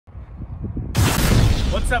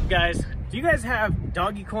What's up, guys? Do you guys have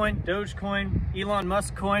Doggy Coin, Dogecoin, Elon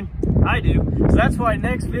Musk coin? I do. So that's why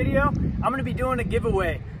next video, I'm gonna be doing a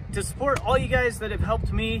giveaway to support all you guys that have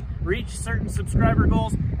helped me reach certain subscriber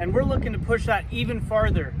goals. And we're looking to push that even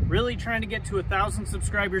farther, really trying to get to 1,000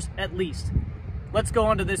 subscribers at least. Let's go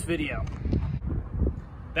on to this video.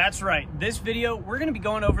 That's right, this video, we're gonna be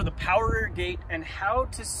going over the power rear gate and how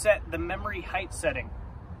to set the memory height setting.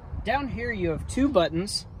 Down here, you have two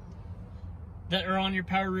buttons that are on your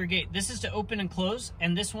power rear gate. This is to open and close,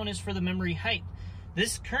 and this one is for the memory height.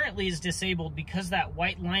 This currently is disabled because that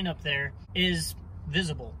white line up there is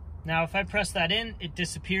visible. Now, if I press that in, it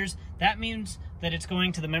disappears. That means that it's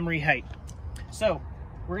going to the memory height. So,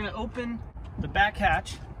 we're gonna open the back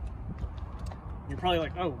hatch. You're probably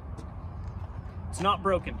like, oh, it's not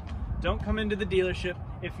broken. Don't come into the dealership.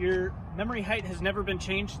 If your memory height has never been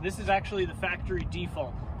changed, this is actually the factory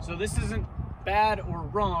default. So this isn't bad or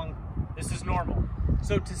wrong, this is normal.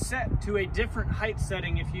 So to set to a different height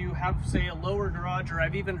setting, if you have, say, a lower garage, or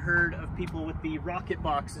I've even heard of people with the rocket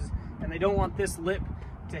boxes and they don't want this lip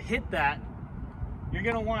to hit that, you're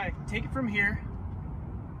gonna wanna take it from here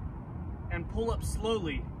and pull up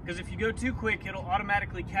slowly, because if you go too quick, it'll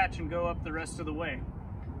automatically catch and go up the rest of the way.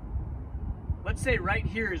 Let's say right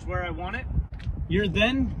here is where I want it. You're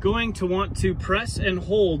then going to want to press and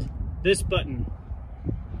hold this button.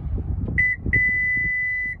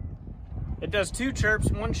 It does two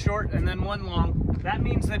chirps, one short and then one long. That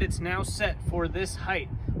means that it's now set for this height.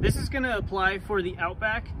 This is going to apply for the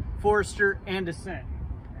Outback, Forester, and Ascent.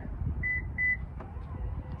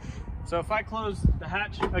 So if I close the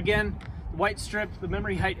hatch, again, the white strip, the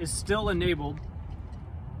memory height is still enabled.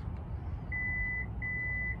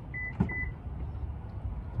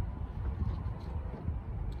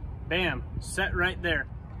 Bam, set right there.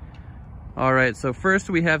 All right, so first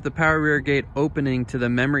we have the power rear gate opening to the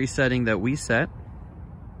memory setting that we set.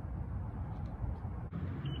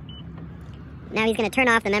 Now he's going to turn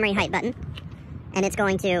off the memory height button, and it's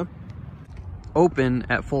going to open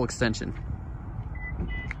at full extension.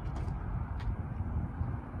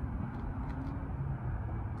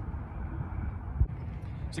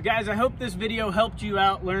 So guys, I hope this video helped you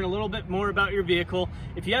out, learn a little bit more about your vehicle.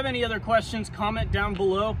 If you have any other questions, comment down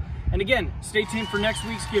below. And again, stay tuned for next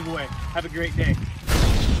week's giveaway. Have a great day.